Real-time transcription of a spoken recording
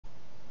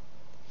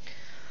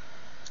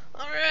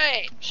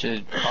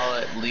Should call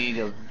it League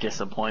of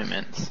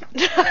Disappointments.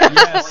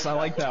 Yes, I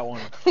like that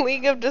one.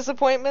 League of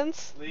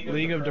Disappointments?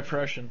 League of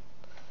Depression.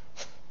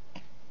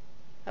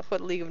 I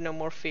put League of No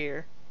More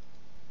Fear.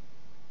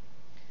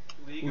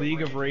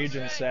 League of Rage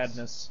and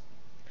Sadness.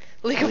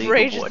 League of League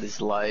Rage. of What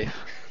Is Life.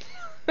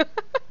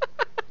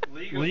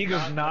 League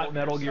of Not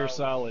Metal Gear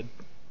Solid.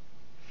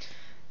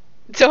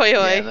 Toy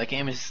Yeah, that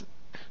game is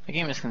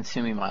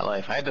consuming my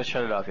life. I had to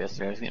shut it off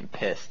yesterday. I was getting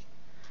pissed.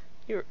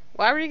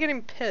 Why were you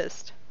getting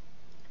pissed?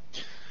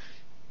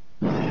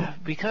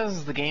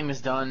 Because the game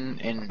is done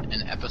in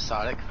an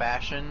episodic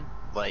fashion.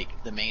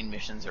 Like, the main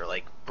missions are,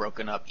 like,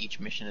 broken up. Each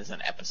mission is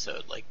an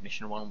episode. Like,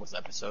 mission 1 was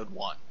episode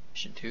 1.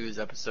 Mission 2 is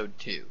episode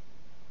 2.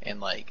 And,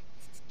 like,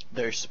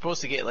 they're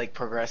supposed to get, like,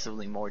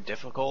 progressively more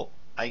difficult,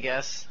 I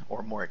guess.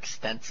 Or more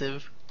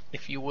extensive,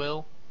 if you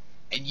will.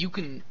 And you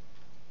can...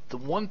 The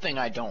one thing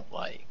I don't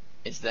like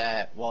is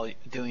that while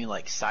doing,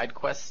 like, side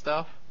quest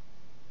stuff,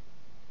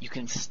 you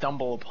can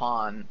stumble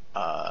upon,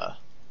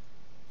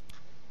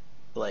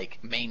 like,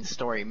 main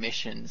story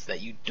missions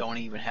that you don't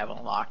even have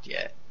unlocked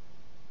yet.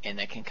 And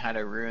that can kind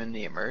of ruin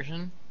the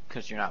immersion,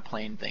 because you're not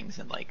playing things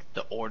in, like,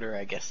 the order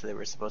I guess they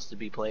were supposed to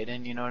be played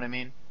in, you know what I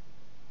mean?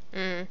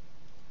 Mm.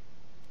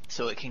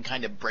 So it can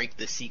kind of break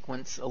the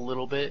sequence a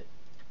little bit.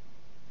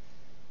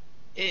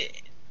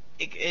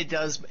 It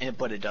does,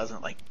 but it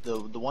doesn't. Like, the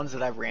ones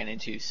that I've ran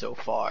into so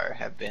far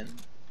have been,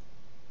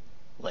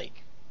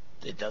 like,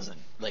 it doesn't,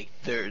 like,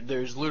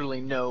 there's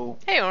literally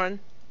Hey, Oren.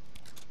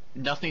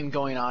 nothing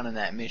going on in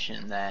that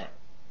mission that,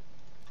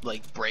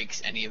 like,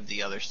 breaks any of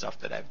the other stuff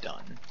that I've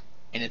done.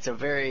 And it's a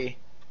very...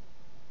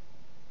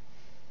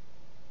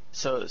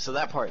 So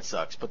that part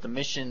sucks, but the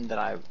mission that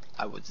I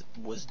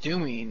was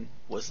doing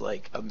was,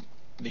 like, a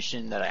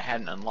mission that I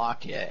hadn't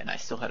unlocked yet, and I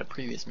still had a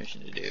previous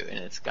mission to do, and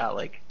it's got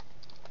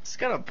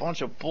a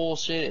bunch of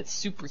bullshit. It's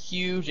super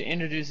huge. It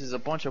introduces a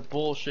bunch of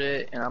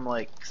bullshit, and I'm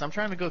like, because I'm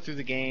trying to go through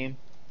the game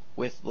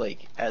with,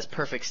 like, as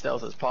perfect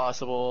stealth as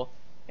possible,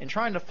 and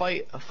trying to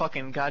fight a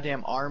fucking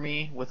goddamn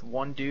army with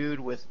one dude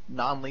with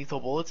non-lethal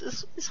bullets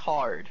is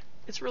hard.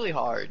 It's really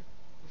hard.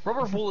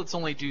 Rubber bullets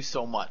only do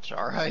so much,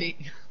 alright?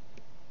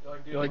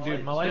 You're like,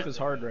 dude, my life is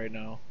hard right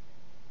now.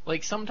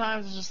 Like,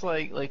 sometimes it's just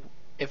like,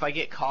 if I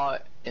get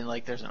caught and,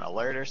 like, there's an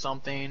alert or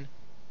something,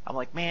 I'm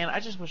like, man, I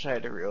just wish I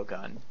had a real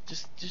gun.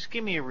 Just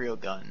give me a real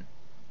gun.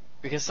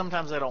 Because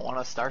sometimes I don't want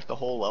to start the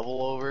whole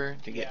level over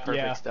to get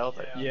perfect stealth.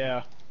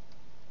 Yeah.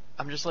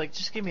 I'm just like,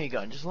 just give me a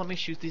gun. Just let me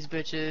shoot these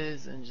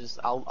bitches, and just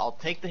I'll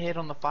take the hit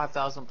on the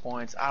 5,000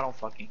 points. I don't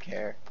fucking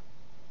care.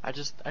 I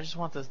just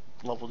want this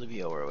level to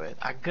be over with.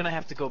 I'm gonna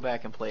have to go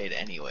back and play it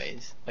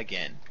anyways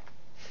again,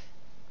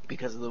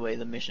 because of the way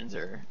the missions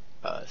are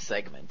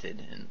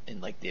segmented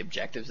and like the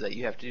objectives that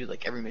you have to do.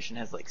 Like, every mission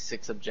has like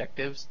 6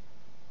 objectives,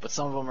 but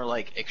some of them are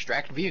like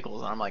extract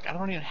vehicles, and I'm like, I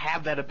don't even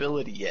have that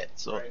ability yet.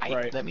 So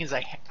that means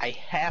I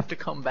have to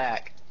come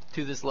back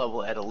to this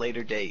level at a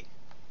later date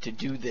to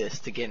do this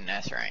to get an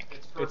S rank.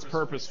 It's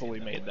purposefully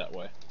made that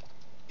way.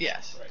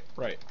 Yes.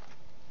 Right.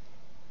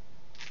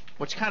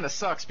 Which kind of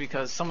sucks,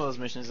 because some of those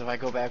missions, if I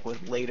go back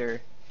with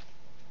later,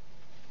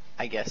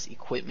 I guess,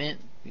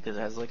 equipment, because it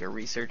has like a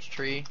research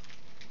tree,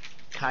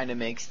 kind of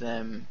makes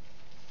them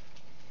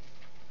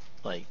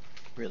like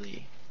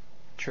really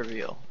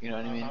trivial. You know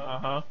what I mean?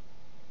 Uh-huh.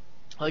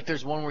 Like,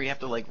 there's one where you have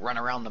to like run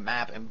around the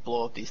map and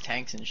blow up these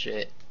tanks and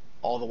shit,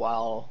 all the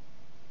while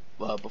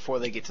before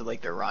they get to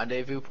like their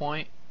rendezvous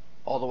point.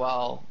 All the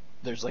while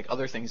there's like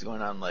other things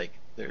going on, like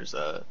there's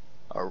a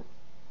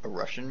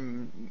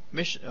Russian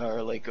mission,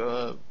 or like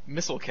a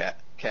missile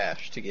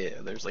cache to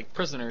get. There's like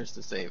prisoners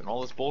to save and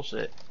all this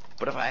bullshit.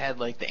 But if I had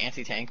like the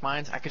anti-tank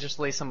mines, I could just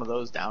lay some of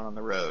those down on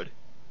the road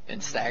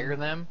and stagger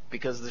them,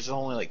 because there's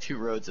only like 2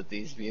 roads that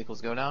these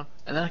vehicles go down,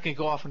 and then I could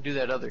go off and do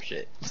that other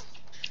shit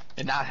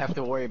and not have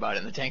to worry about it,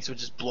 and the tanks would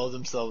just blow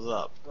themselves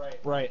up.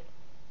 Right.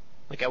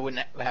 Like, I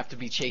wouldn't have to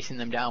be chasing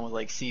them down with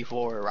like C4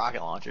 or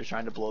rocket launchers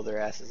trying to blow their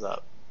asses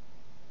up.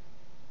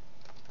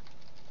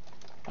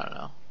 I don't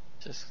know.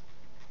 Just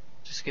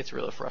gets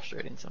really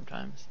frustrating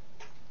sometimes.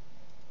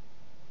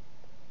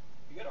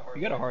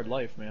 You got a hard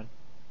life, man.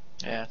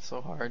 Yeah, it's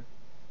so hard.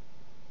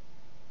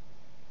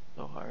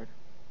 So hard.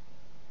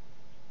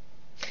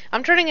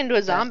 I'm turning into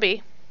a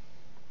zombie.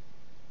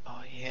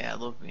 Oh yeah, I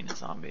love being a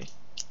zombie.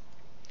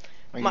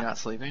 Are you not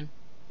sleeping?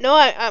 No,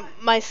 I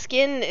my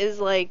skin is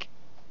like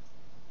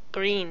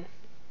green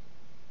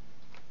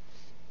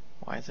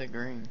Why is it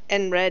green?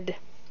 and red.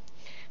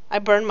 I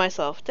burned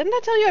myself. Didn't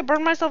I tell you I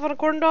burned myself on a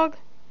corn dog?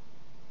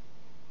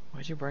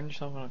 Why'd you burn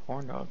yourself on a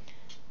corn dog?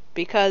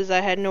 Because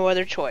I had no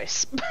other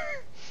choice.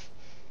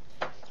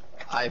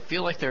 I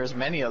feel like there's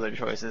many other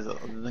choices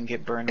other than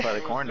get burned by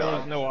the corn There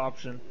was dog. no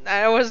option.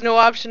 There was no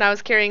option. I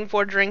was carrying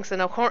 4 drinks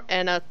and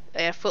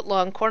a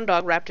foot-long corn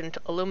dog wrapped in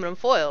aluminum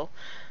foil.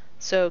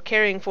 So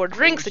carrying 4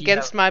 drinks would you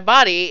against have- my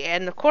body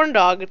and the corn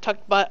dog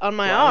tucked on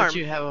my Why arm. would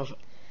you have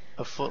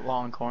a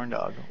foot-long corn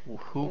dog?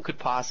 Who could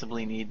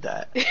possibly need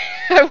that?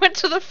 I went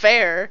to the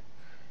fair.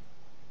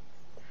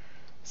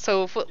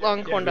 So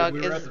foot-long corn dog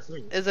we were at the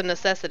thing. is a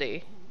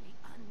necessity.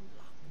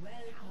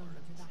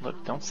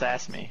 Look, don't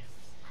sass me.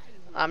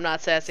 I'm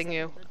not sassing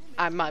you.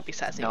 I might be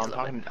sassing No, you a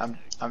I'm little talking.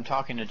 bit. I'm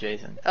talking to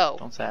Jason. Oh.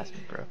 Don't sass me,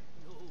 bro.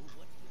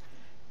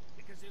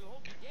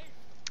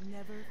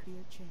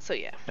 So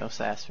yeah. No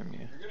sass from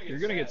you. You're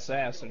gonna get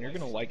sass, and you're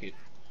gonna like it.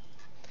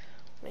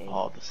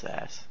 All the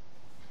sass.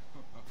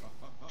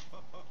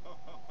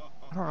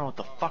 I don't know what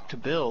the fuck to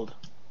build.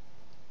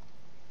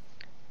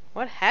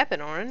 What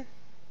happened, Oren?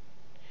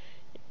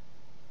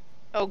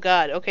 Oh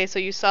god, okay, so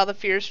you saw the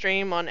Fear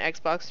stream on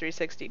Xbox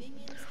 360.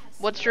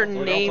 What's your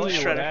Look, name, I'll tell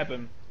you Shredder? what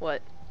happened.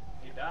 What?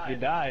 He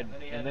died,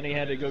 and then he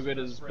had to go get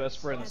his best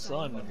friend's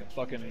son and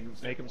fucking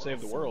make him save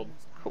the world.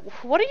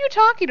 What are you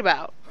talking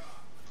about?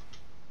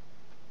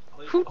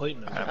 Who?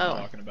 Clayton is what Oh.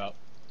 I'm talking about.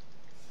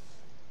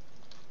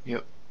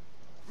 Yep.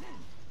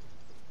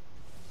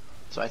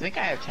 So I think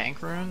I have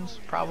tank runes,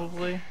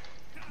 probably.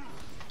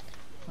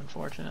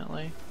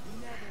 Unfortunately.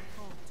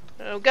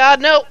 Oh god,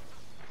 no!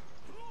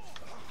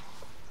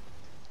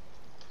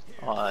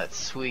 Oh, that's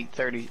sweet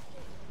 30,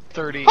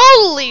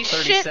 Holy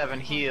shit! 37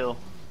 heal.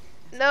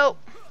 No.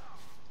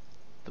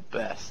 The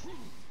best.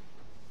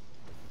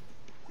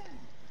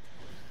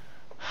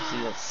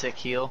 See that sick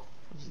heal?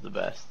 This is the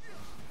best.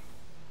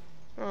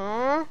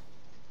 Aww.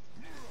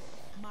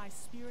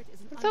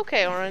 It's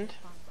okay, Oren.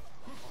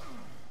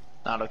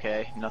 Not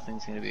okay.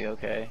 Nothing's gonna be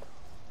okay.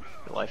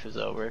 Your life is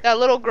over. That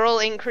little girl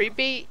ain't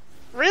creepy.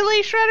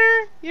 Really,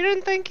 Shredder? You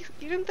didn't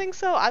think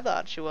so? I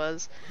thought she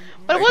was.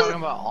 But Are it you wasn't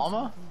talking about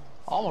Alma?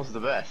 Alma's the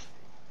best.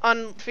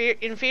 on Fear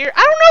in Fear.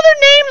 I don't know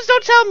their names,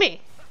 don't tell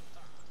me.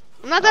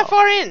 I'm not that Oh,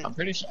 far in. I'm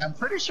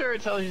pretty sure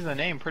it tells you the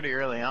name pretty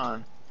early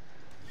on.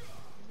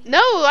 No,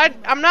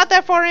 I'm not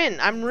that far in.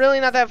 I'm really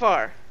not that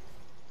far.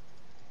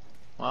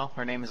 Well,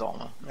 her name is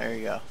Alma. There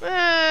you go.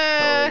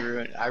 Eh, Totally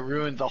ruined. I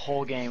ruined the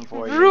whole game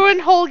for you.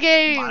 ruined whole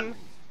game.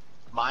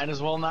 Might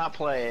as well not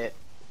play it,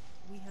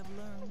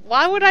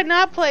 Why would I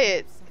not play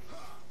it?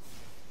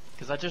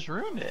 because I just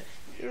ruined it.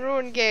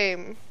 Ruined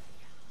game.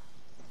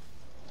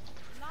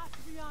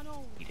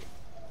 Eat it.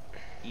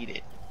 Eat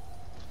it.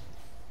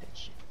 That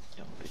shit.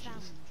 Dumb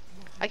bitches.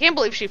 I can't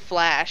believe she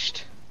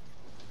flashed.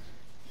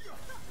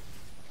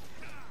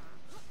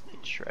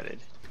 Get shredded.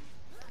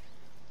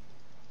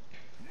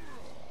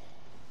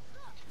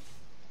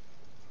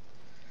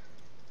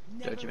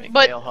 Judgment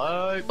But- Gale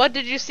hug. But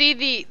did you see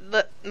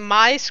the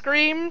my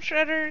scream,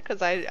 Shredder?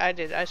 Because I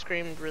did. I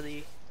screamed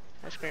really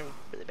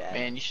bad.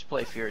 Man, you should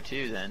play Fear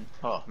 2 then.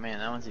 Oh man,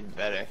 that one's even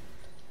better.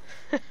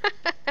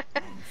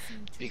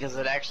 Because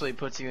it actually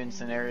puts you in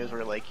scenarios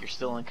where like you're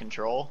still in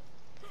control.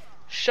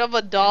 Shove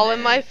a doll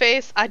in my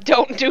face? I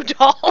don't do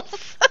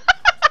dolls.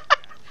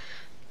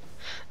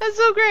 That's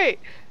so great.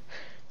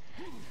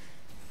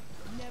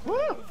 Woo!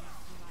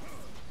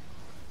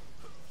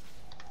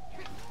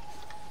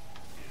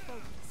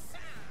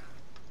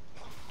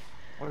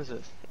 What is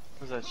this?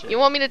 What is that shit? You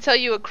want me to tell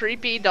you a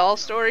creepy doll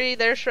story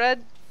there,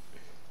 Shred?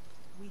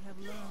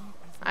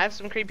 I have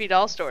some creepy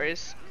doll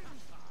stories.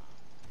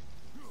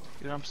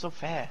 Dude, I'm so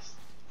fast.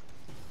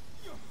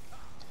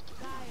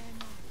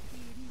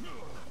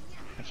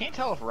 I can't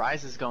tell if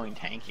Rise is going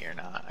tanky or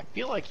not. I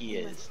feel like he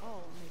is.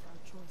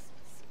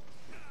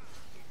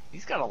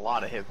 He's got a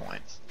lot of hit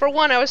points. For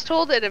one, I was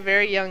told at a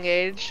very young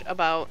age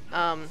about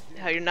how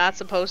you're not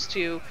supposed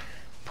to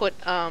put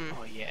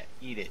Oh yeah,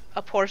 eat it.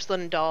 a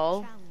porcelain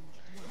doll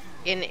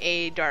in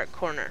a dark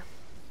corner.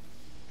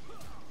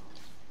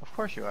 Of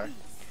course you are.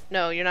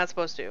 No, you're not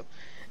supposed to.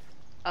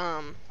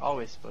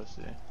 Always supposed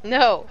to.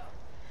 No.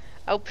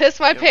 I'll piss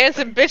my Yep. pants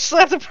and bitch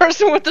slap the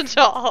person with the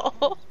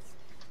doll.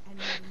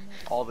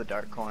 All the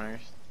dark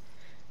corners.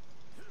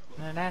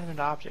 An inanimate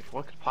object.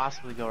 What could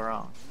possibly go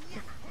wrong?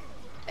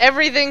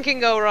 Everything can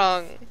go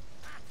wrong.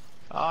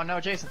 Oh no,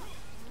 Jason.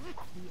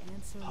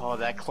 Oh,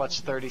 that clutch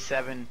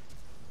 37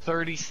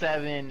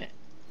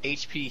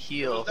 HP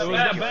heal. It was saved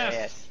the your best.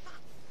 ass.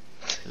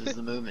 It was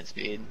the movement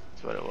speed.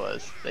 That's what it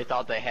was. They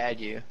thought they had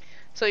you.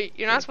 So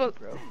you're not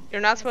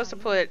supposed to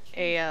put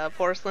a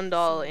porcelain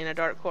doll in a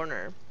dark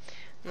corner.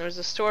 And there's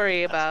a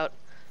story about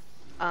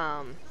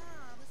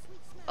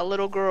a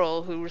little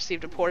girl who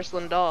received a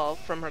porcelain doll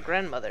from her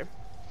grandmother.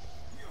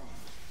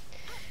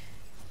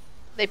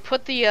 They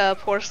put the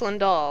porcelain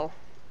doll.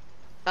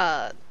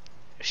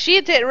 She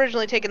had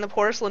originally taken the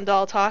porcelain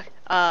doll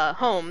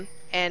home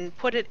and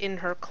put it in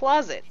her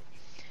closet,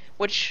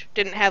 which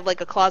didn't have like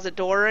a closet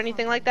door or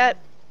anything like that.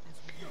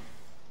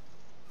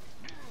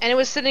 And it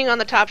was sitting on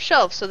the top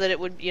shelf so that it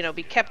would,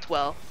 be kept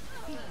well.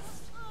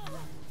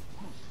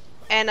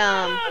 And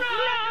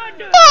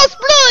false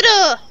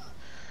blood!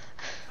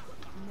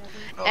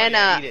 Oh, And,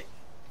 yeah, eat it.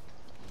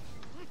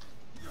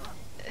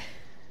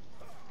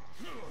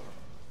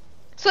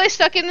 So I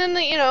stuck it in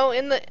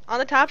the, on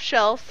the top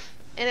shelf,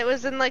 and it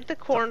was in like the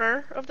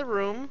corner of the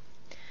room.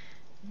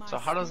 So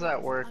how does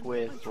that work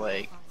with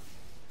like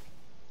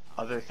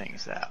other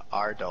things that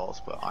are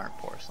dolls but aren't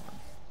porcelain?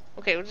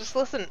 Okay, well, just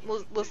listen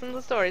to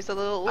the story. So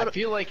the I little,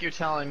 feel like you're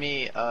telling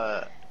me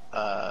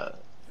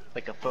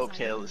like a folk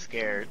tale to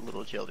scare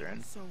little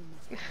children. so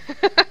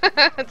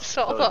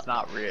So it's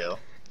not real.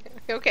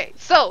 okay.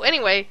 So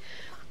anyway,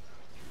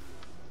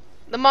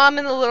 The mom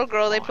and the little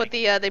girl, they put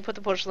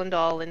the porcelain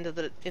doll into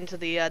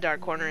the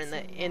dark corner into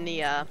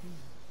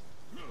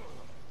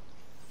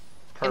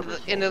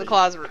the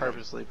closet room.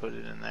 Purposely put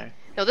it in there.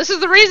 No, this is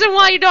the reason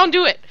why you don't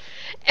do it.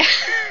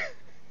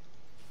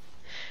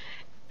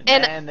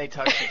 And then they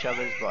touch each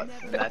other's butts,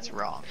 and that's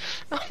wrong.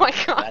 Oh my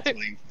god. That's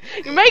why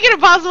You make it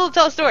impossible to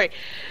tell a story.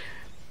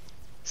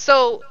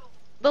 So,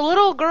 the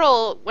little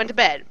girl went to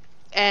bed,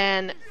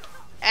 and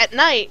at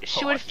night,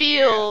 she would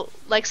feel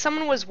like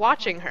someone was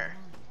watching her.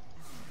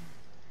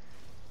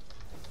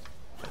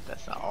 But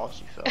that's not all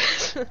she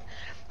felt.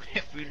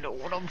 If you know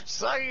what I'm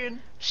saying.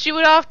 She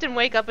would often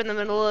wake up in the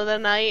middle of the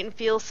night and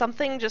feel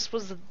something just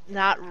was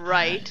not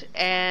right,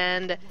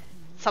 and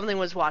something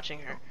was watching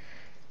her.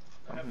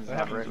 That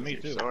happens to me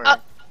too.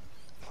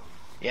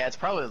 Yeah, it's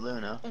probably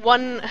Luna.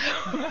 One of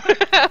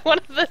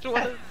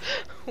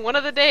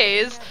the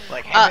days.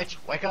 Like, hey bitch,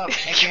 wake up,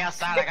 take me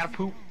outside, I gotta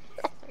poop.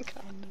 Oh my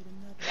god.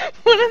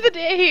 One of the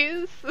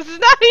days. This is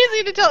not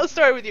easy to tell a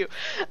story with you.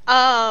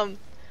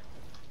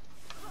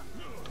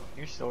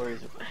 Your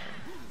stories are fun.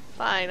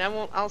 Fine, I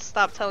won't. I'll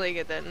stop telling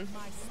it then.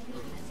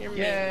 You're mean.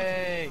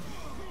 Yay!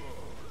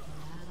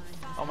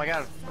 Oh my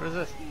god, what is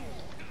this?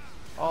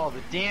 Oh,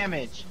 the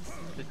damage!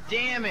 The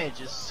damage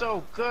is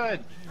so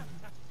good!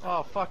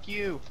 Oh, fuck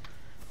you!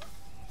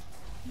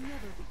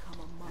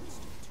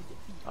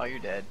 Oh, you're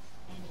dead.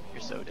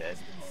 You're so dead.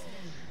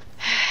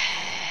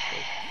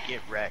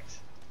 Get wrecked.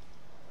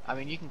 I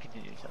mean, you can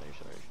continue to tell your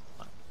story.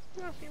 Fine.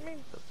 No, you're mean.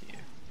 It's up to you.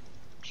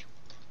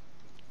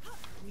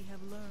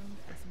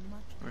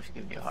 I'm just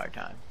giving you a hard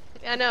time.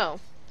 I know.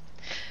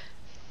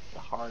 The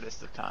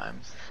hardest of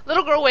times.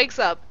 Little girl wakes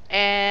up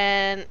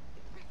and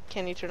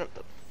can you turn up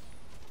the?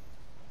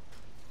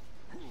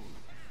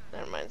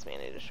 That reminds me, I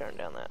need to turn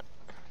down that.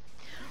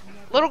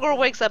 Little girl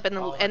wakes up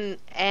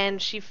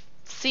and she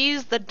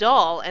sees the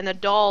doll, and the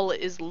doll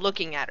is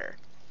looking at her.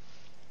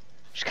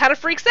 She kind of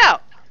freaks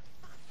out,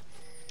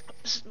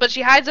 but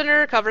she hides under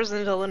her covers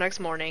until the next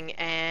morning.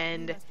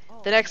 And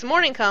the next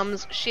morning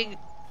comes, she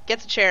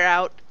gets a chair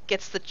out,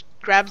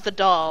 grabs the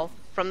doll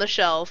from the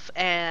shelf,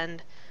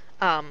 and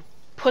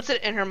puts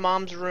it in her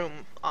mom's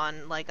room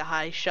on like a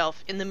high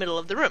shelf in the middle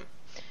of the room.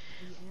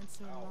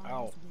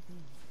 Ow.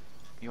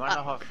 You wanna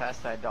know how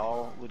fast that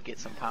doll would get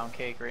some pound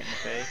cake right in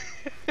the face?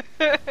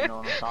 You know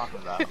what I'm talking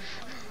about.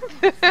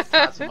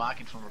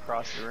 Tatsumaki from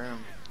across the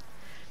room.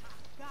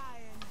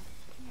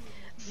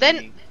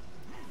 Then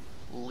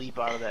leap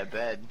out of that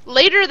bed.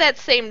 later that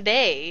same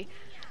day,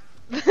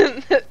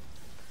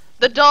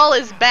 the doll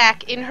is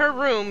back in her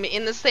room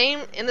in the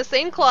same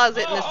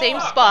closet in the same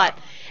spot,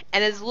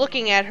 and is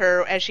looking at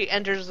her as she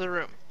enters the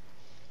room.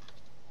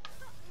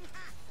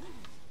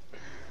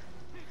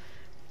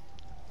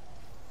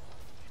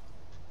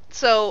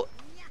 So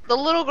the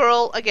little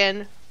girl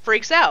again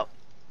freaks out,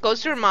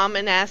 goes to her mom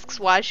and asks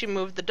why she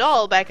moved the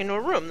doll back into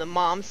her room. The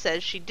mom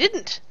says she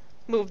didn't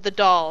move the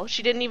doll.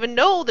 She didn't even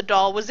know the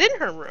doll was in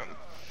her room.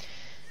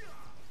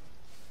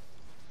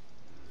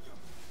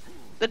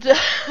 The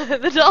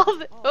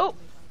doll. Oh.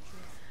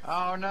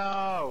 Oh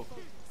no!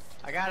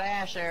 I got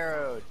ash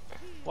arrowed.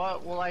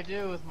 What will I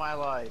do with my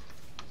life?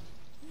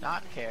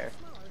 Not care.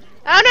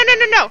 Oh no no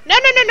no no no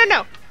no no no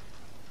no!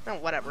 Oh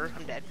whatever,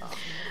 I'm dead.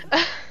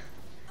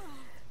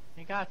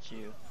 He got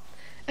you.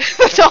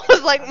 The doll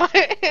was like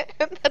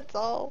the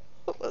doll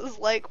was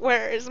like,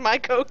 where is my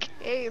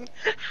cocaine?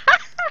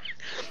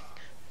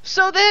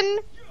 So then,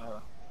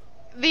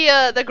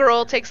 the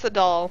girl takes the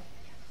doll.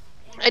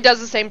 It does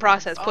the same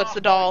process. Puts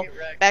the doll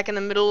back in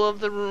the middle of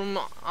the room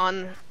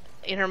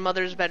in her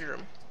mother's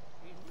bedroom.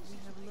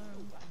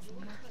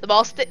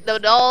 The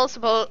doll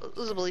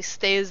supposedly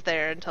stays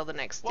there until the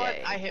next What?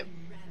 day. I hit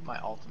my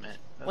ultimate.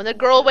 When the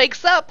girl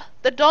wakes up,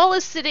 the doll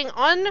is sitting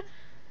on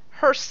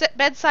her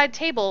bedside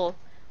table,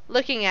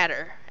 looking at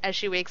her as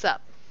she wakes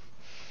up.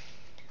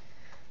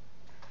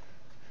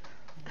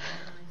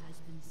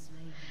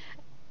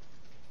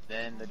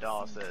 Then the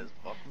doll says,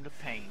 "Welcome to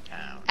Pain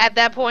Town." At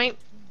that point,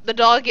 the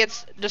doll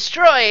gets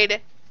destroyed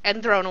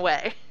and thrown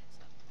away.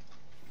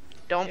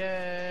 Don't.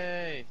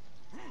 Yay!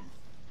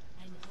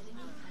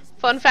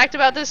 Fun fact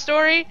about this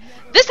story: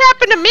 this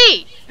happened to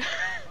me.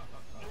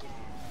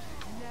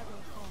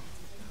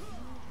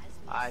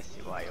 I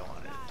see why you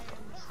wanted it from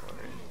the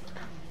story.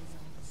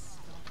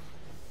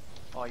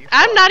 Oh, you're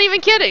I'm fucked. not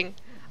even kidding.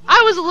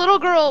 I was a little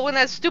girl when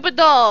that stupid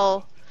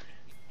doll.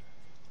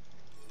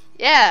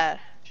 Yeah.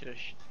 Should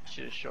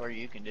have sure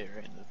you can do it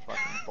right in the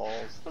fucking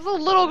balls. I was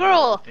a little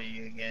girl. Do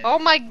you again. Oh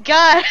my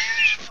god.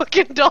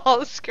 Fucking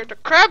doll scared the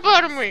crap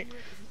out of me.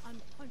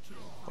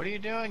 What are you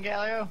doing,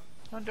 Galio?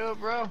 Don't do it,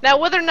 bro. Now,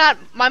 whether or not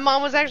my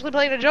mom was actually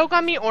playing a joke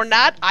on me or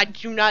not, I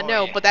do not Oh,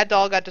 know, yeah. but that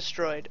doll got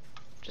destroyed.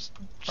 Just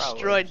Probably.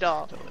 destroyed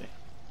doll. Totally.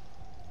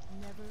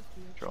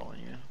 Trolling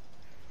you.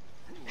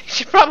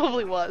 She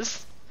probably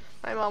was.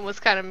 My mom was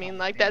kind of mean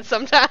like that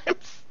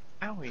sometimes.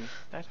 Owie,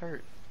 that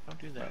hurt. Don't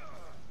do that.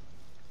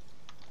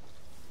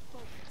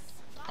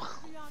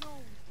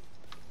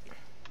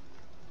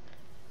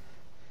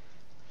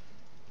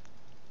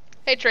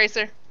 Hey,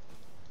 Tracer.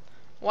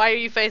 Why are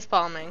you face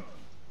palming?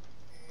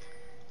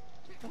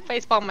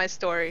 Facepalm my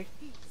story.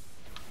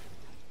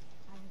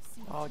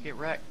 Oh, get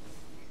wrecked.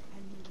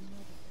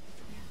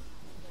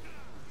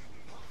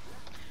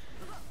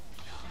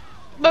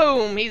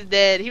 Boom, he's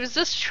dead. He was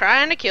just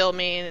trying to kill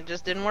me and it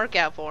just didn't work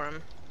out for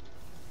him.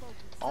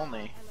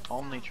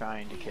 Only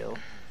trying to kill.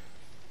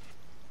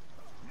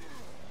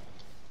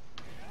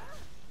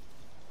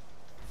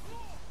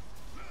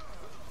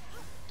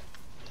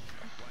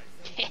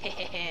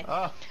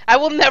 Oh, I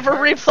will never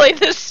replay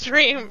this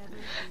stream.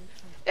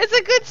 It's a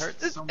hurts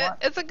good, so much.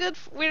 it's a good,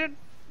 weird,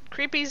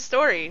 creepy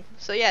story.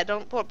 So yeah,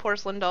 don't put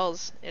porcelain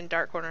dolls in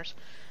dark corners.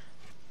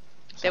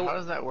 so how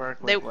does that work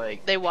they- with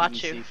like they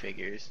watch PVC you.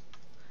 figures?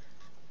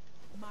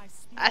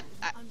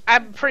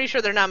 I'm pretty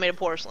sure they're not made of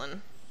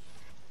porcelain.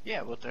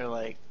 Yeah, but they're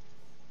like,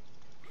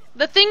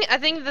 I think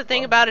the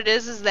thing about it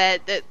is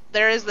that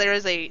there is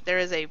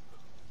a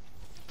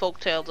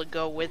folktale to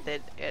go with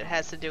it. It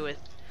has to do with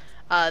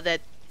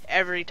that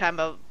every time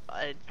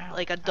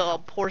like a doll,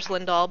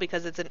 porcelain doll,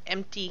 because it's an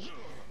empty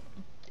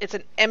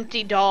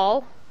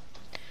doll.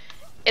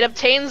 It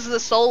obtains the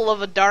soul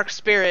of a dark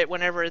spirit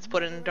whenever it's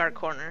put in a dark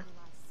corner.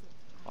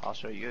 I'll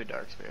show you a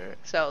dark spirit.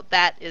 So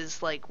that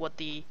is like what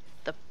the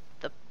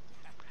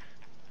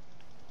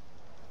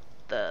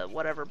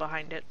whatever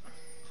behind it.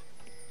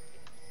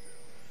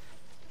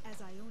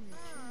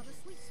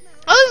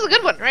 Oh, this is a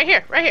good one right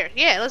here, right here.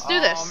 Yeah, let's do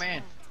this. Oh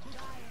man.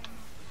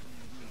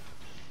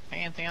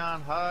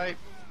 Pantheon hype.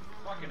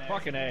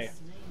 Fucking A.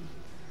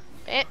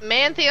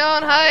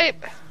 Mantheon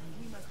hype.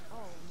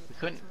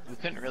 We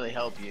couldn't really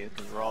help you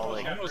because we're all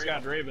like Almost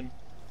got Draven.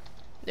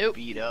 Nope.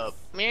 beat up.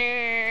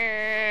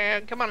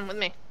 Come on with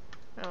me.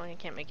 Oh, I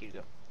can't make you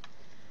go.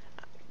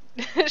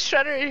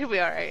 Shredder, you'll be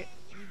alright.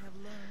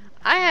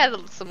 I had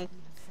some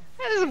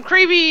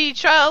creepy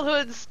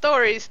childhood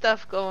story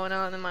stuff going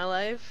on in my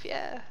life.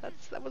 Yeah,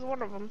 that was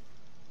one of them.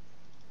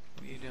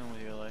 What are you doing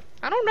with your life?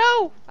 I don't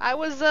know. I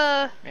was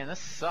Man, this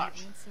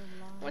sucks.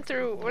 went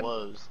through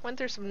Blows.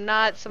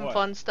 some What?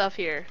 fun stuff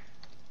here.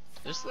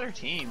 Just their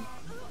team.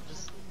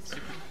 Just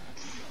super.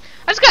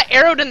 I just got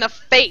arrowed in the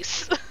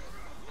face.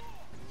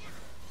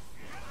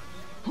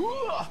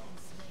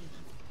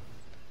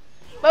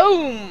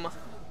 Boom.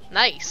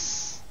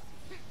 Nice.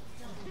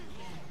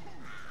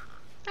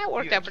 That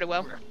worked out pretty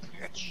well.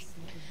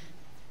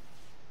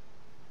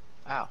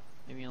 Ow.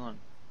 Leave me alone.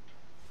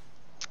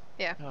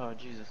 Yeah. Oh,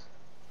 Jesus.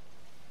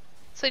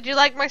 So did you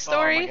like my Oh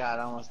story? my god,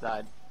 I almost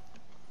died.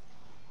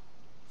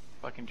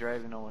 Fucking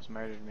Draven almost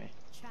murdered me.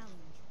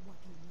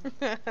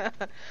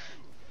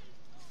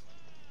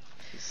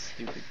 This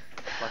stupid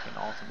fucking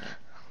ultimate.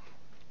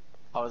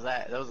 How was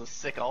that? That was a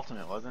sick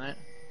ultimate, wasn't it?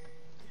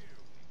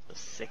 The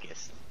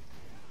sickest.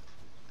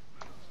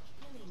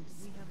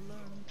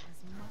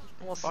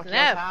 Well, Fuck your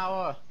snap.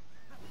 power.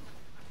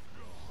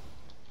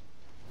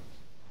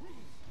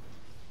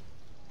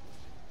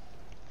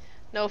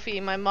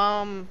 Nofi, my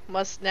mom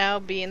must now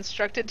be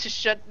instructed to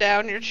shut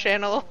down your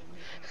channel.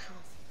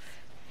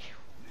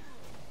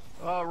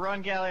 Oh,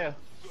 run, Galio.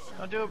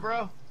 Don't do it,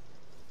 bro.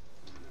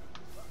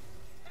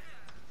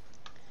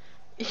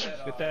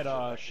 Get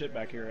that shit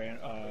back here,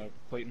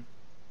 Clayton.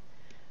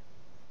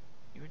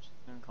 You were just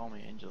gonna call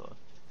me Angela.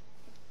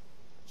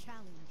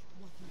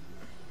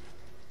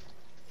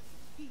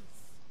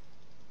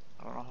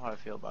 I don't know how I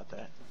feel about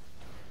that.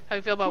 How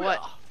you feel about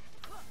what?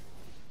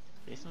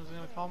 Jason was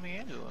gonna call me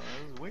Angela.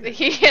 That was weird.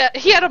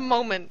 He had a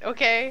moment,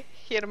 okay?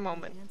 He had a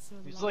moment.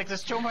 He's like,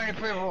 there's too many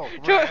people.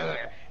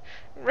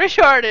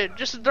 Retarded,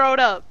 just throw it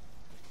up.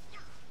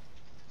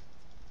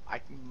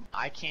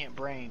 I can't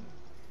brain.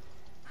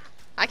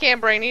 I can't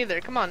brain either.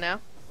 Come on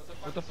now.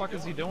 What the fuck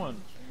is he doing?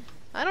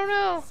 I don't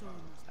know.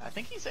 I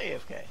think he's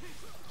AFK.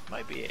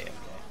 Might be AFK.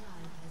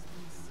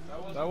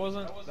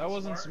 That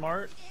wasn't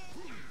smart.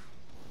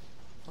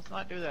 Let's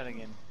not do that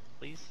again,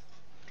 please.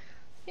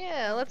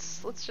 Yeah,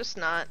 let's just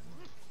not.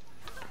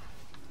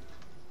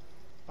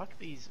 Fuck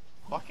these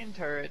fucking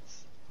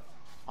turrets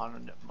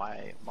on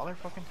my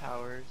motherfucking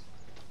towers.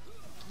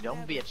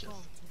 Dumb bitches.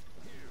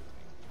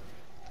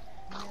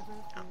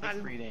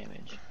 Big free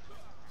damage.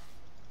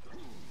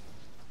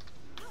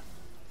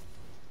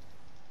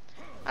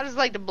 I just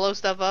like to blow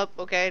stuff up,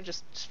 okay?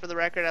 Just for the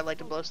record, I like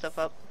to blow stuff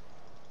up.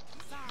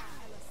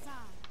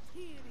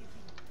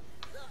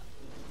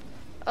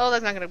 Oh,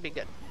 that's not gonna be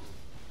good.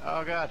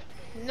 Oh god.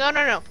 No,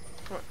 no, no.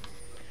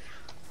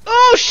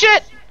 Oh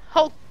shit!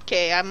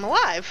 Okay, I'm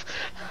alive.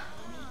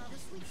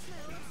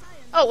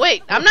 Oh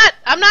wait, I'm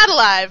not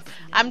alive.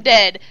 I'm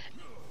dead.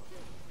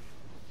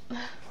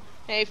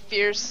 Hey,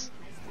 Fierce.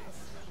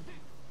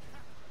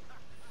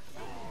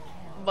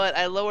 But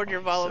I lowered your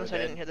volume so I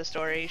didn't hear the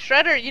story.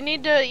 Shredder, you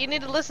need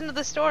to listen to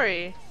the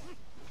story.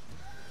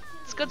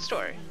 It's a good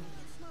story.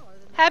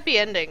 Happy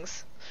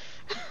endings.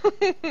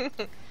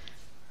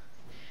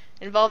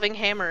 Involving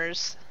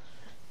hammers.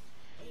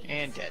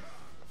 And dead.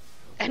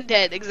 And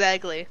dead,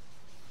 exactly.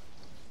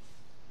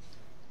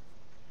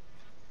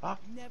 Fuck.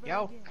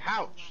 Yo,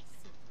 couch.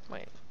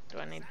 Wait, do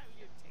I need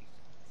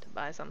to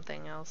buy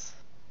something else?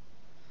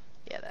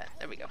 Yeah,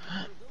 there we go.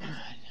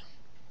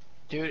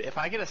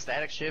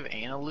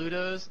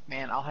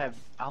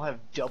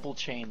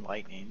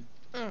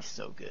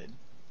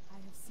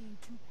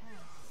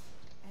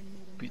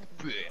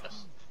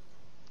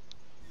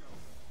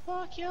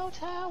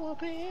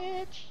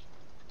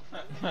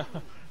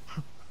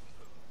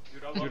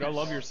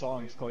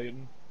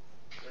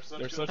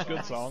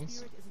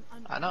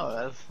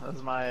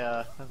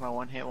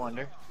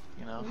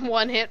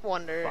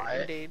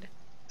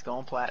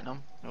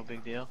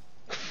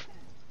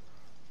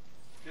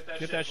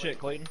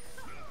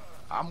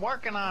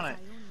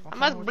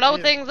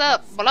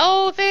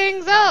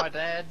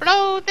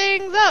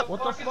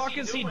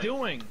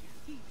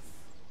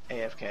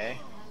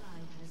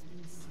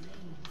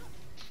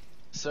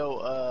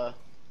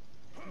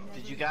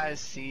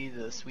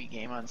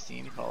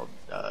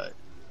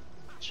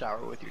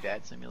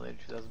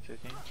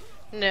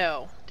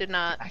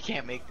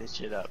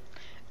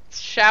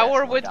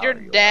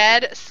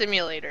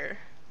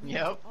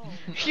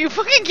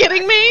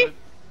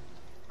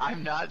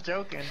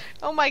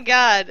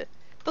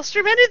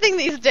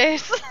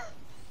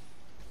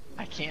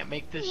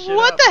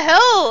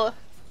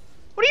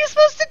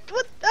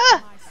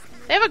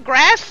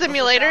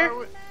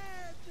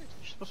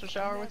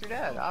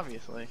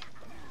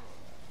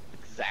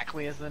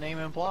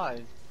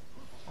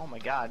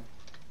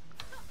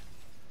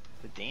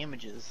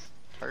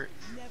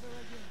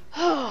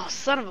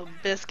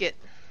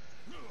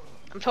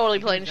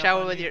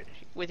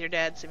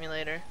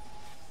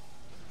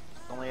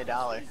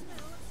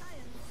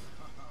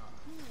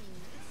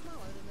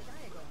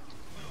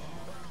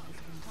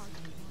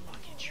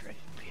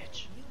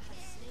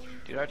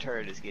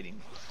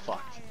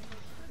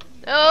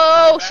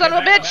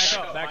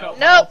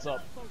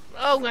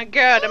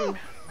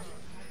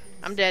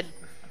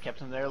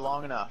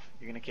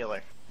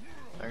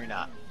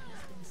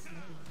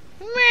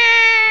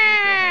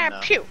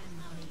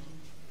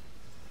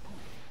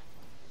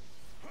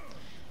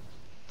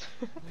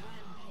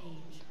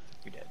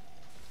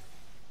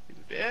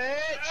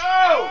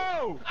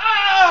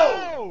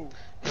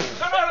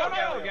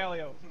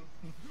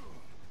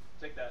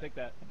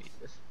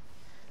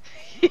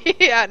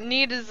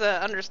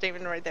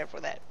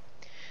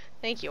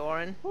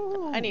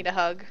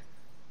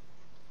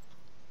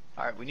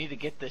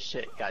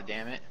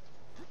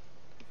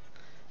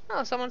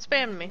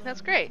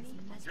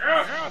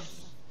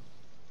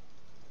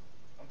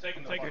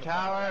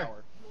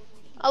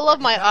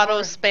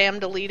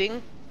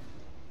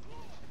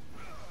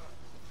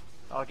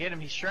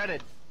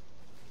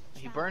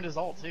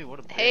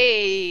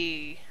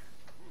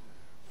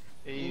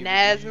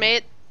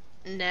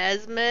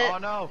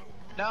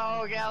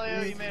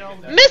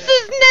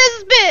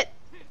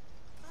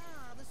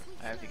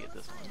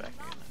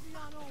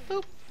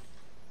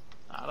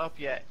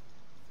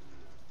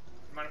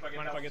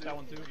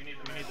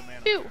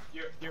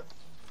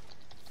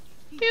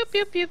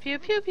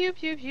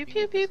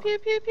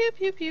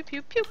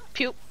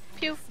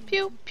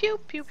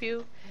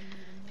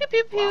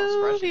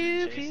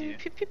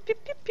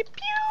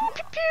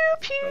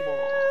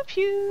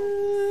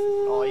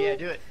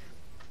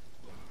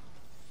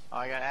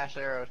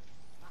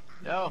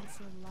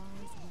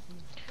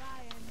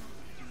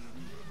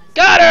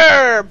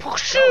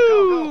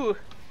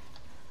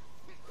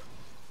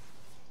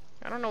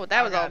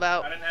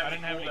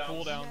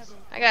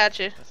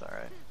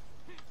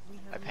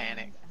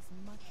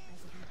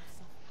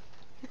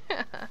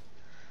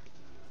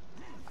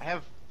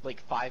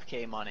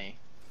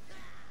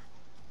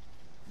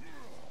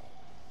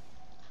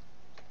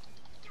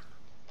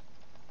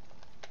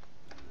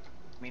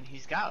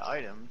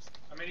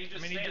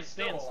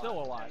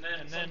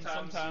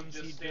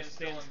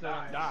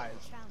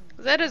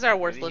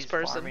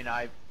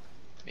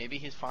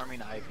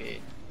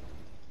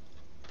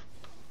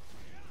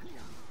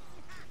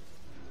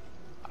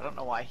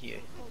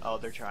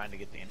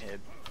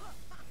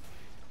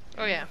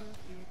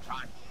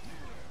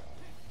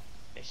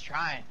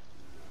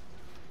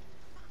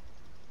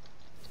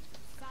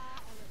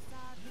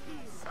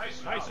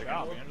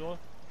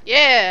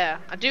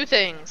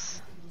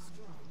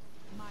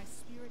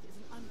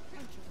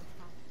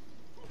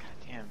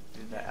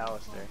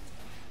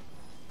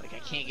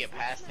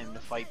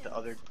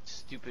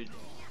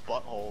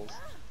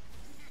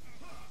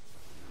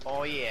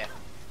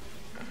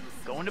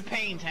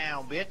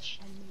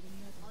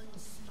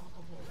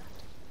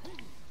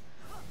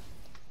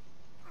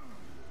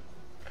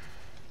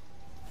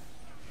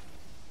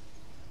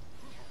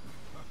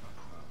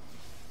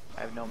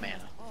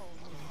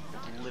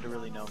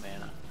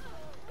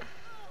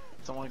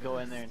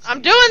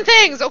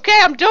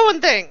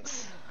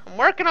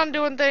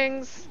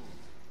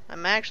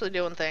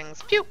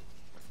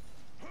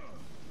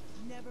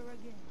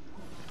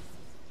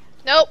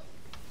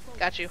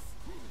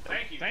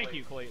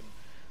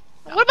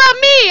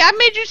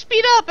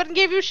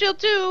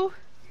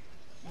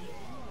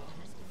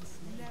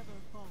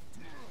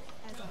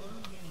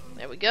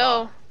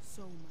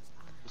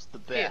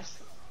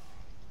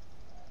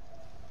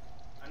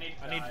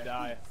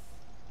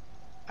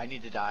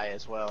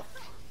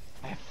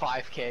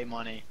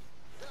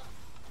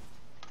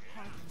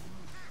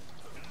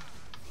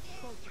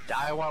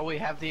 Die while we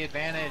have the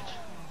advantage.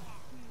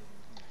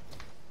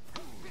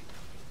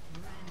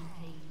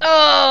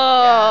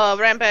 Oh, Yes.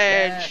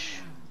 rampage! Yes.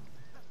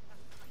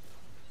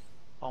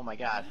 Oh my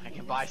god, I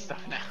can buy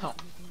stuff now.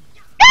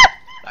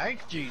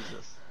 Thank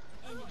Jesus.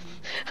 I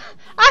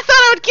thought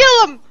I would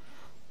kill him.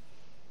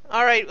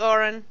 All right,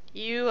 Oren,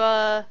 you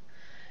have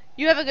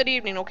a good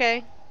evening,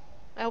 okay?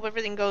 I hope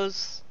everything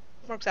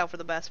works out for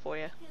the best for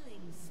you.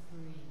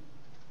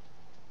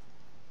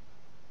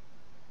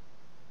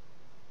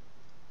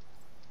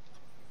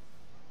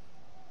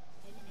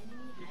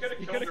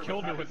 He could have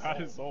killed her without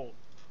his ult.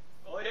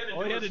 All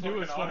All he had to do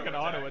was fucking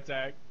auto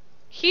attack.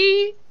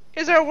 He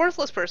is our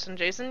worthless person,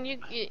 Jason.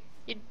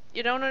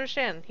 You don't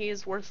understand. He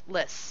is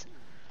worthless.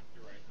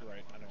 You're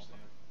right, I understand.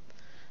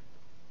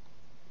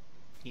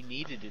 He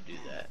needed to do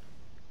that.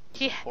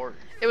 He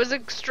Important. It was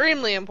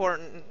extremely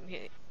important.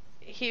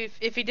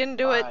 If he didn't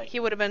do it, I- he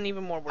would have been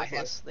even more I have-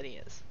 worthless than he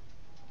is.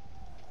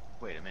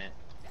 Wait a minute.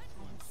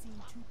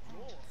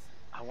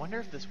 I wonder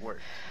if this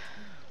works.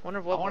 Wonder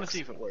I what want to works.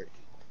 see if it works.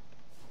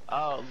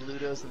 Oh,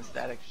 Ludo's and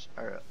Static,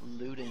 or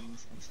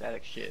Ludens and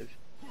Static Shiv.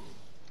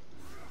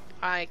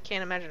 I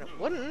can't imagine it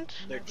wouldn't.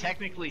 They're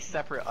technically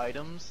separate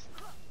items.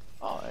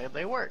 Oh,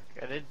 they work.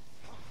 I did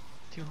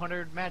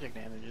 200 magic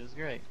damage. It was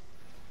great.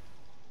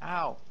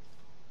 Ow.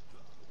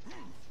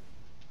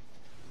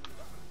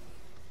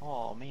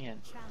 Oh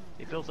man,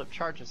 they built up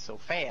charges so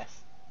fast.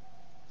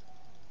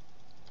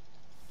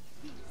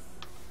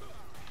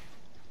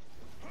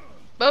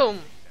 Boom,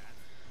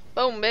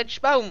 boom, bitch,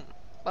 boom.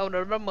 Boom,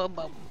 boom, boom, boom,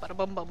 boom, bada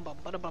bum, bum, bum,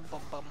 bada bum,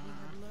 bum, bum.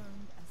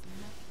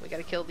 We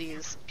gotta kill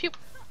these. Pew.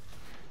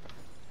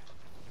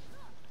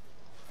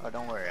 Oh,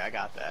 don't worry, I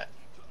got that.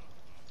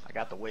 I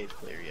got the wave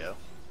clear, yo.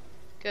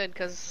 Good,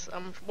 cause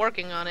I'm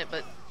working on it,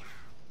 but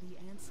The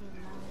answer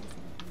lies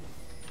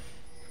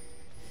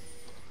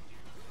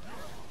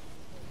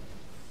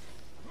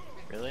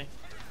in Really?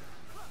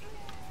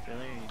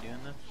 Really? Are you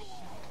doing this?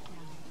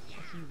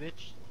 Fuck you,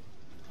 bitch.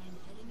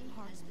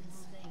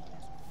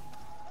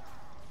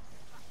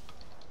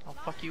 I'll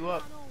fuck you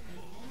up.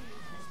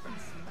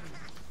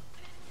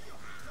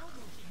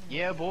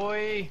 Yeah,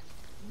 boy!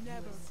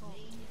 never fall.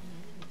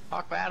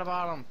 Talk bad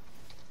about him.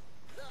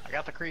 I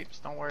got the creeps,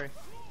 don't worry.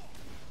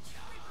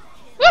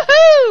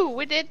 woohoo!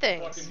 We did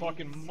things.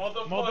 Fucking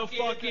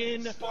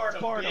Motherfucking Sparta,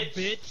 bitch.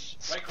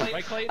 bitch. Right, Clayton?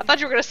 Right, Clayton? I thought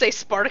you were gonna say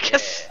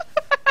Spartacus.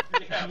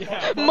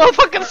 Yeah.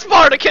 Motherfucking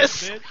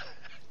Spartacus. Bitch.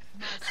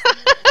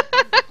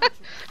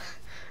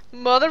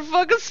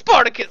 Motherfucking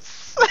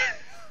Spartacus.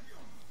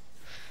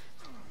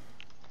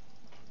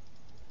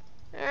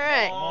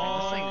 Alright. Oh.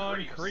 This thing Oh,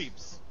 creeps.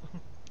 creeps.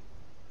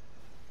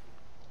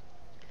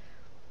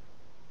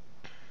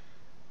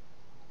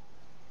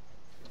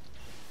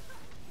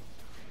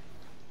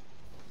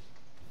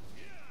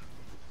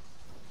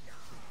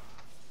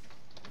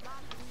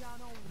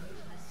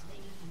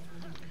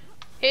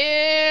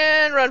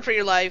 And run for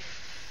your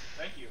life.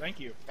 Thank you. Thank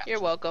you. You're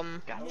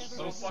welcome.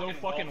 Gotcha. So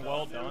fucking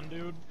well done,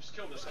 dude. Just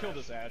kill this. Kill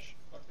this Ash.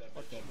 Fuck that.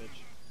 Fuck that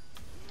bitch.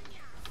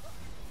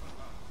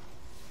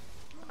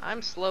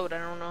 I'm slowed, I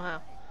don't know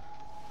how.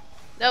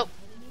 Nope.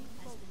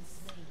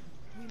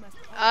 We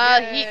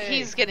must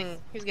He's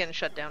getting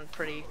shut down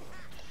pretty.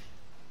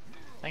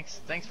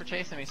 Thanks for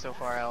chasing me so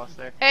far,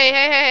 Alistair.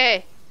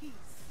 Hey.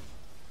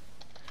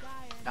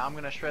 Now I'm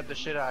gonna shred the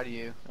shit out of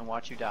you and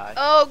watch you die.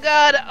 Oh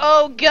god,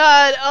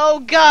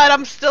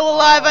 I'm still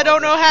alive, I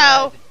don't the know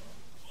how. shred.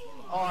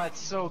 Oh, it's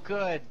so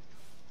good.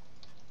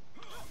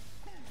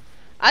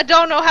 I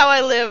don't know how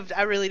I lived,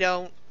 I really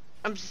don't.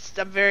 I'm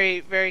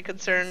very, very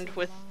concerned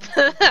with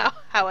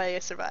how I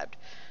survived.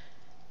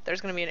 There's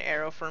gonna be an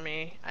arrow for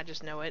me, I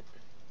just know it.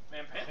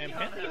 Man, And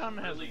Pantheon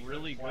has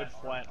really good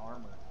flat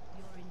armor.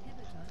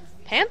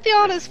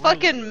 Pantheon is Really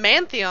fucking good.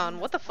 Mantheon,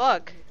 what the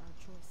fuck?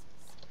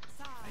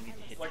 I need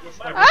to hit Like this.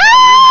 with my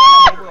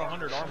Ah! Over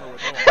 100 armor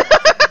with no armor.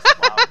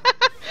 Wow.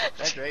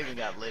 That Draven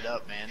got lit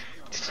up, man.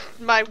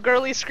 My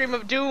girly scream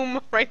of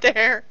doom right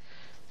there.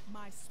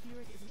 My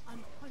spirit is an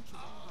unquenchable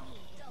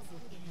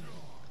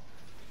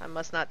I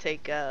must not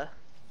take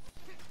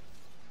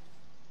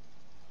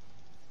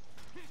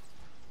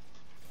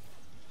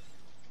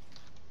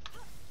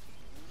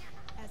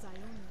as I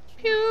only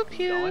pew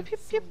pew going? pew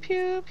pew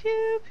pew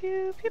pew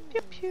pew pew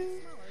pew pew.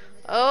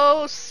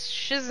 Oh,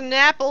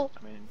 shiznapple.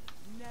 I mean,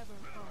 never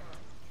fall.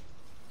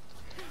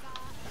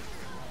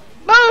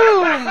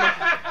 Boom!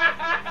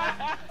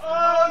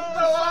 Oh,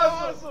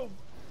 so awesome!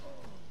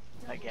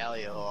 that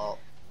Galio ult.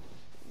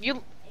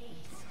 You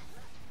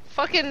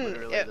fucking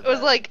Literally it the was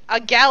best. like a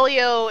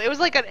Galio. It was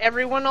like an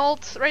everyone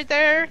ult right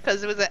there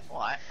because it was a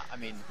Well, I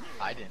mean,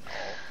 I didn't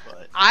ult,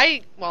 but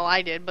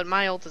I did, but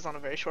my ult is on a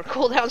very short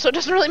cooldown, so it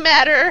doesn't really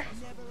matter.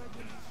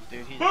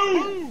 dude, he's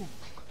Boom!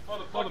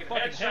 Motherfucking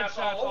Motherfucking headshots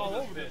all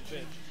over this this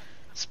bitch.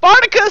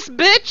 Spartacus,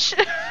 bitch!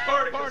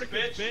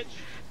 Spartacus, bitch.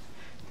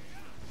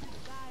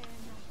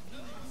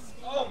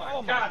 Oh my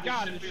Oh my god,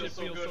 god, this shit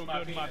feels so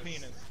good in my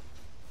penis.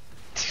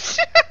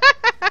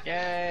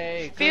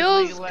 yay! Good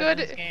Feels League of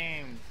Legends good.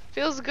 game.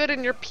 Feels good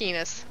in your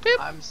penis. Boop.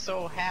 I'm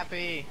so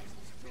happy.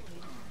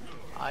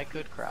 I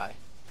could cry.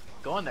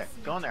 Go in there.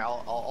 Go in there.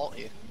 I'll ult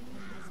you.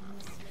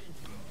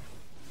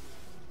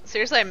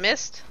 Seriously, I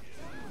missed.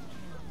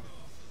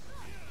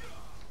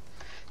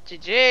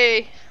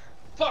 GG.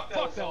 Fuck, that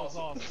was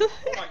awesome. Oh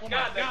my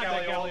god,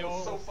 that Galio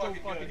was so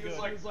fucking good. He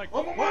was like,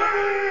 I'm a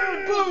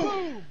man!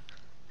 Boom!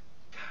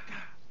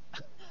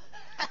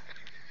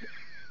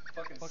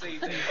 Fucking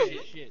save that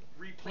shit.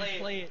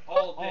 Replay it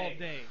all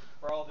day.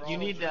 For all the You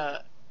need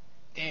children.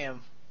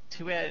 damn.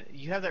 Too bad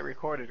you have that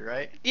recorded,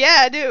 right? Yeah,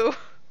 I do.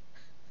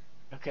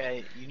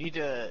 Okay, you need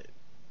to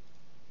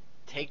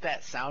take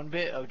that sound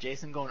bit of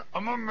Jason going,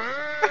 "I'm a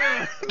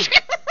man,"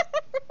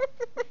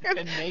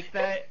 and make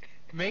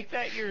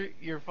that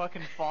your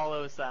fucking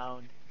follow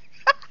sound.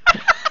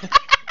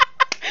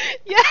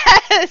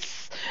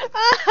 Yes.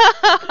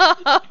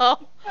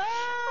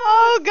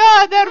 Oh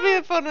god, that'd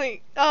be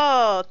funny.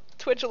 Oh,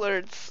 Twitch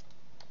alerts.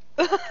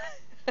 I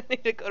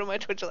need to go to my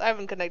Twitch. I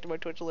haven't connected my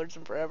Twitch alerts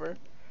in forever.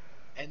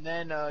 And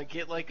then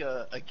get like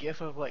a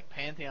gif of like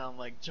Pantheon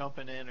like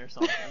jumping in or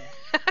something.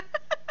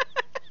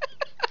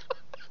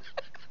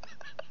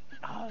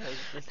 Oh,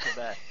 that's the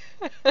best.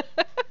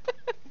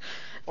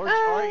 Or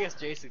I guess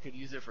Jason could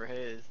use it for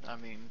his. I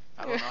mean,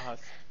 I don't know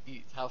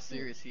how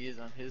serious he is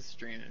on his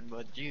streaming,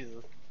 but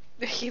Jesus.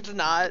 He's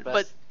not, The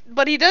best.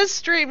 but he does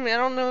stream. I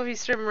don't know if he's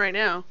streaming right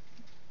now.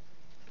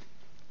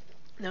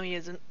 No, he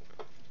isn't.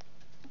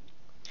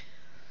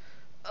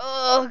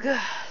 Oh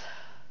god.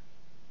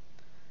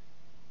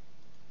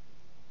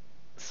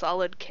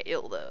 Solid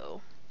Kale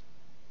though.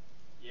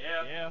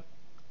 Yeah. Yeah.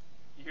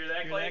 You hear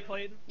that, Hear Clayton? that,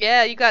 Clayton?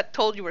 Yeah, you got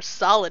told you were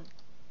solid.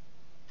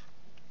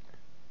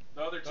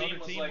 The other The team other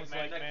was team like, was man,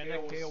 like, that man,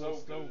 that Kale Kale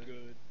was so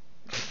good.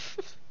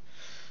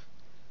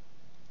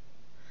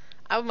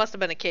 I must have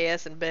been a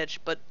KS and bitch,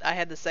 but I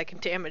had the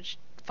second damage.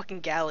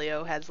 Fucking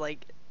Galio has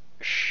like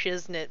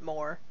shiznit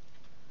more.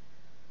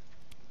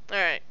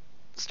 Alright.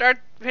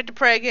 Hit to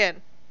pray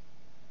again.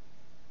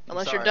 I'm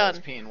Unless sorry, you're I done.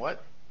 was peeing.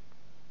 What?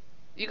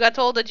 You got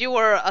told that you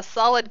were a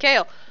solid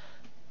Kale.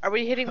 Are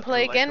we hitting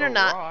play Like again a or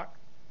not? rock.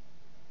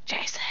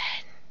 Jason!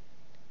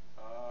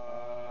 I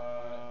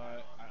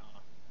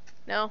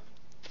don't know. No?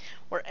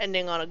 We're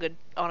ending on a good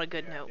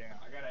note. Yeah,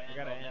 I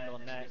gotta end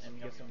on that and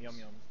get some yum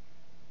yums.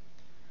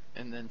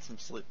 And then some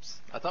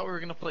slips. I thought we were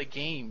gonna play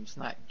games,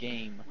 not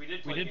game. We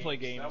did We did play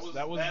games.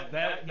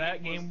 That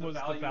game was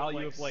the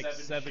value of like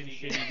 7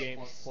 shitty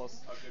games plus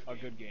a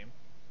good game.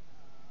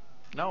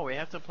 No, we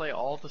have to play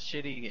all the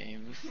shitty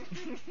games.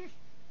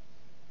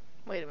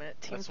 Wait a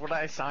minute. Team That's what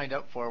I signed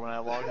up for when I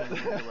logged into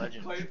League of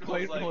Legends.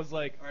 Clayton was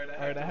like,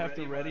 alright, I have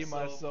to ready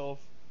myself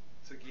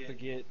to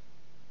get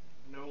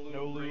no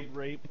no lube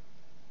rape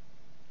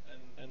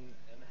and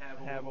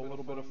and have a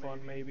little bit of fun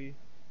maybe.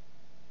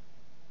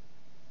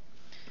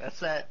 That's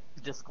that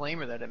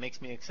disclaimer that it makes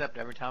me accept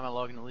every time I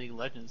log into League of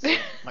Legends. So,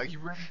 are you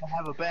ready to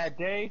have a bad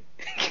day?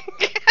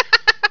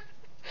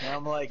 And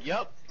I'm like,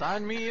 yup,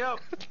 sign me up.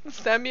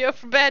 Sign me up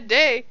for bad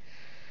day.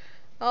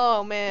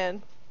 Oh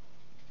man.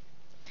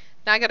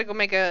 Now I gotta go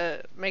make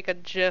a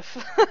GIF.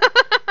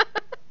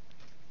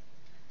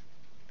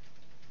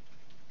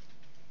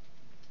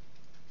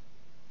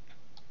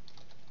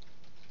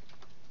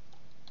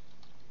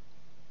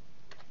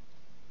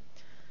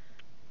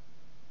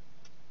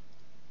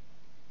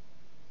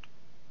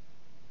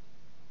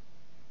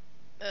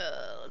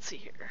 Let's see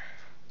here.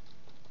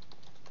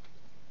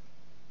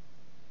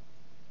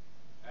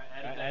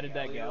 I added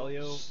that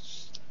Galio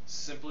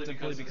simply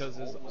because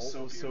his ult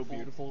was so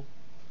beautiful.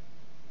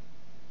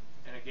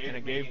 And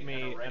it gave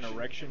me an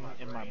erection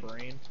in my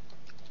brain.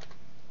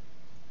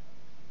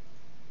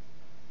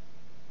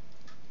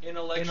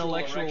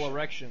 Intellectual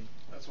erection.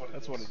 That's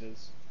what it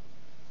is.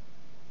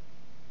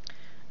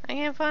 I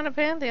can't find a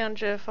Pantheon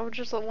GIF. I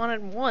just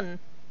wanted one.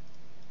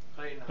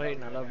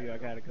 Clayton, I love you. I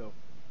gotta go.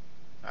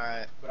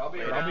 Alright. But I'll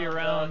I'll be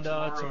around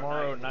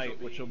tomorrow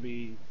night, which will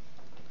be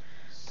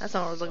That's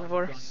not what I was looking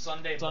for.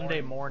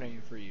 Sunday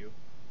morning for you.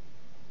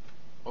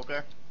 Okay.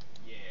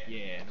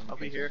 Yeah, I'll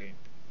be here.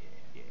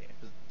 Yeah.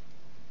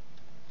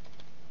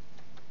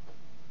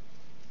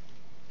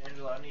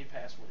 Angela, I need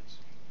passwords.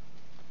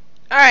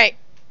 Alright.